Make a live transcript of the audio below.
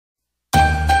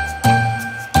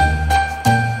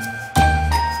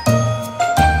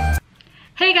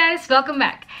welcome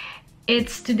back.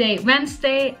 It's today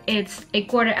Wednesday, it's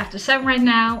 7:15 right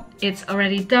now, it's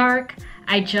already dark.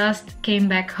 I just came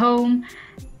back home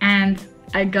and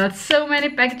I got so many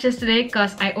packages today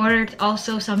because I ordered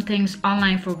also some things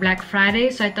online for Black Friday.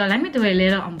 So I thought let me do a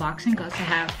little unboxing because I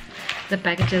have the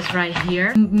packages right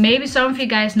here. Maybe some of you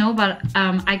guys know, but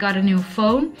I got a new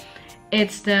phone.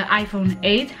 It's the iPhone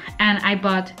 8 and I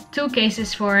bought 2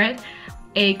 cases for it.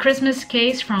 A Christmas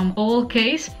case from All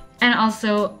Case, and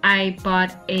also I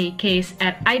bought a case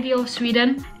at Ideal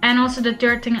Sweden. And also the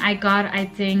third thing I got, I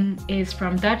think, is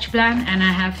from Dutch Blend, and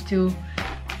I have to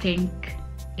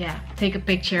take a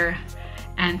picture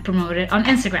and promote it on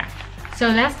Instagram. So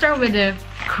let's start with the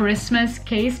Christmas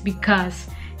case because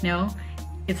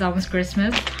it's almost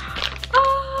Christmas.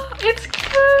 Oh, it's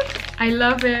good. I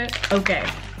love it. Okay.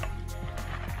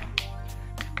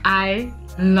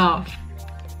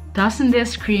 Doesn't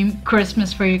this scream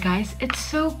Christmas for you guys? It's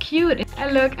so cute.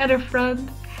 And look at the front.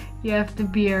 You have the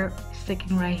beer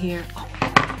sticking right here. Oh.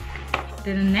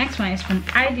 Then the next one is from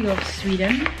Ideal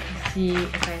Sweden. Let's see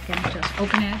if I can just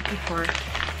open it before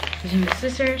using the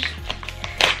scissors.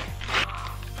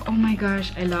 Oh my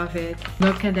gosh, I love it.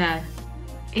 Look at that.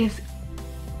 It's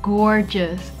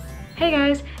gorgeous. Hey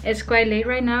guys, it's quite late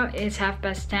right now. It's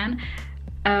 10:30.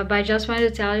 But I just wanted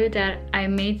to tell you that I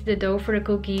made the dough for the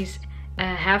cookies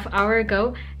a half hour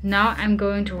ago. Now I'm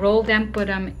going to roll them, put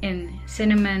them in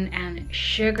cinnamon and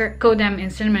sugar, coat them in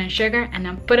cinnamon and sugar, and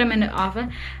then put them in the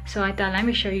oven. So I thought let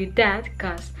me show you that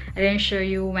because I didn't show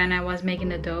you when I was making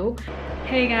the dough.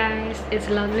 Hey guys, it's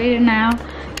a lot later now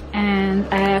and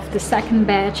I have the second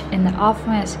batch in the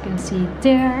oven, as you can see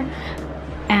there,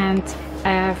 and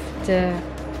I have the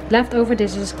leftover.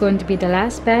 This is going to be the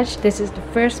last batch. This is the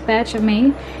first batch I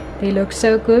made. They look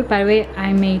so good. By the way,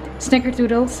 I made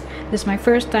snickerdoodles. This is my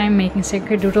first time making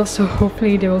snickerdoodles, so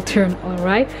hopefully they will turn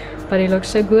alright. But they look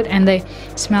so good and they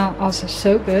smell also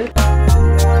so good.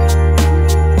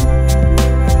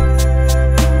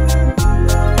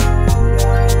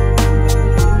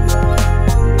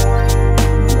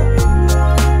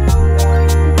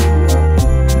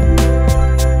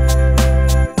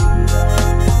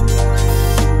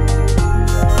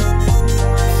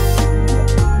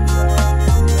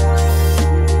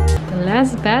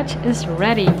 Batch is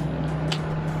ready.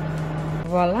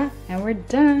 Voila, and we're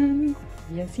done.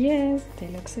 Yes, they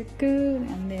look so good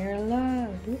and they're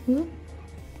loved. Woohoo.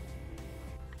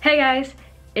 Hey guys,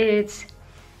 it's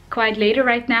quite later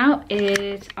right now.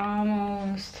 It's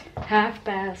almost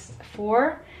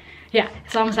 4:30. Yeah,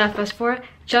 it's almost 4:30.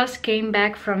 Just came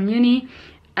back from uni.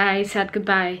 I said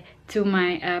goodbye to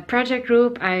my project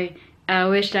group. I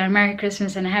wished them a Merry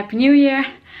Christmas and a Happy New Year.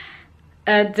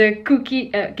 The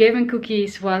giving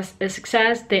cookies was a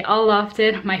success. They all loved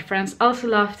it. My friends also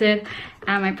loved it,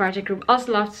 and my project group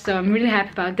also loved it, so I'm really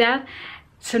happy about that.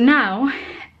 So now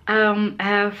I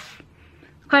have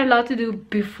quite a lot to do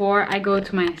before I go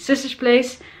to my sister's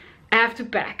place. I have to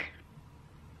pack.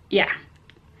 Yeah,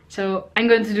 so I'm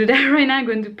going to do that right now. I'm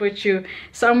going to put you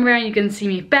somewhere and you can see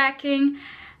me packing,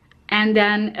 and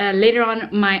then later on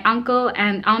my uncle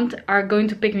and aunt are going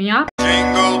to pick me up.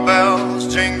 Jingle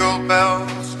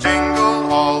bells,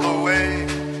 jingle all the way.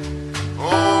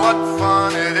 Oh, what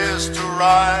fun it is to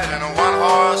ride in a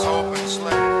one-horse open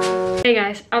sleigh. Hey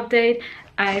guys, update.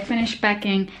 I finished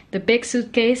packing the big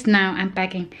suitcase. Now I'm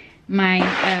packing my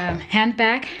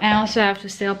handbag. I also have to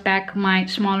still pack my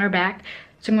smaller bag.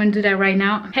 So I'm going to do that right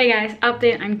now. Hey guys,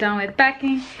 update. I'm done with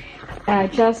packing. I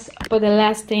just put the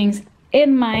last things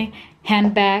in my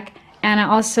handbag. And I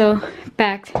also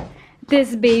packed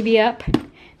this baby up.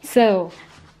 So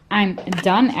I'm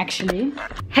done actually.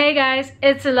 Hey guys,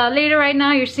 it's a lot later right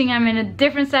now. You're seeing I'm in a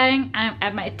different setting. I'm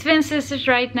at my twin sister's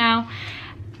right now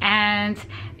and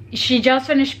she just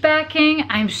finished packing.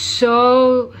 I'm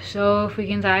so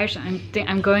freaking tired. So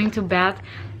I'm going to bed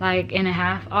like in a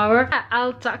half hour.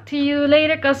 I'll talk to you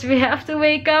later because we have to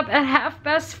wake up at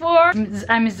 4:30.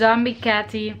 I'm zombie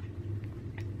catty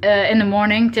in the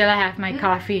morning till I have my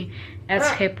coffee at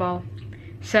Schiphol.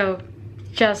 So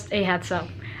just a heads up.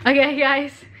 Okay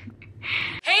guys.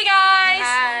 Hey guys!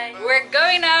 Hi. We're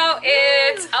going now.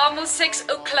 It's almost 6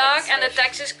 o'clock and the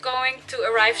taxi is going to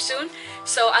arrive soon.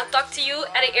 So I'll talk to you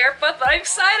at the airport, but I'm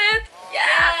excited!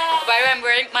 Yeah! By the way, I'm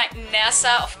wearing my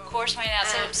NASA, of course my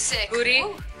NASA hoodie.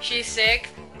 She's sick,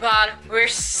 but we're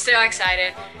still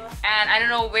excited. And I don't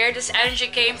know where this energy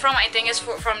came from. I think it's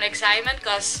from the excitement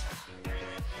because,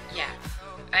 yeah,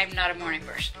 I'm not a morning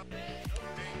person.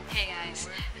 Hey guys,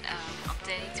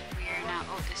 update. We're now,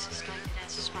 oh this is like,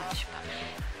 that's a smudge, but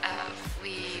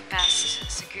we passed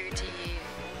security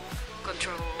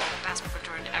control, passport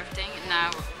control and everything.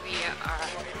 Now we are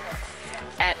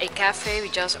at a cafe. We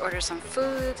just ordered some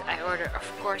food. I ordered,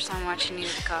 of course, some much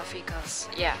needed coffee because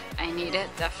yeah, I need it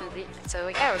definitely. So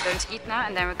yeah, we're going to eat now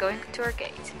and then we're going to our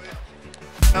gate.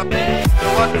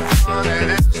 What fun it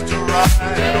is to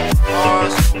ride in a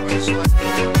one-horse open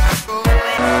sleigh.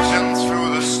 Crashing through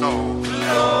the snow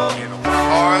in a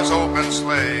one-horse open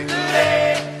sleigh.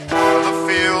 O'er the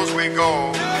fields we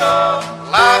go,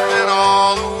 laughing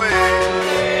all the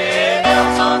way.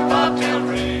 Bells on bobtail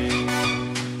ring,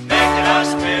 making our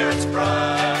spirits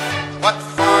bright. What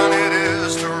fun it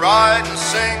is to ride and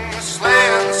sing a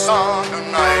sleighing song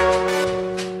tonight.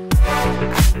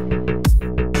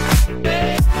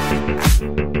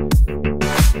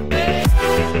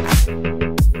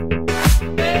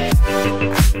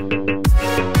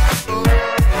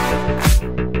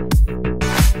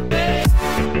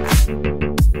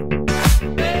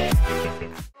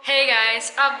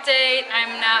 Update,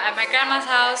 I'm now at my grandma's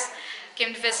house.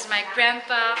 Came to visit my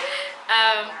grandpa.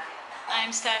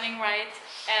 I'm standing right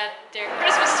at their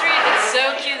Christmas tree. It's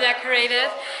so cute decorated.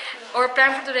 Our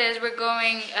plan for today is we're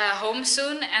going home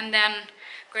soon and then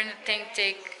we're going to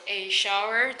take a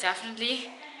shower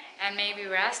definitely and maybe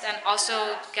rest and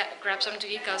also grab something to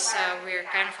eat because we're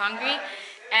kind of hungry.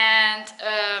 And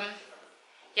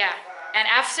yeah, and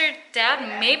after that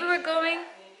maybe we're going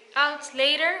out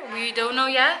later. We don't know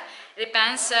yet. It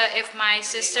depends if my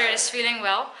sister is feeling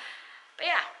well. But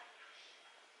yeah.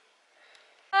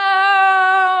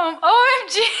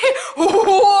 OMG!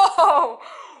 Whoa!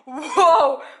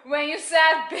 Whoa! When you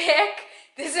said big,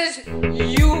 this is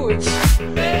huge.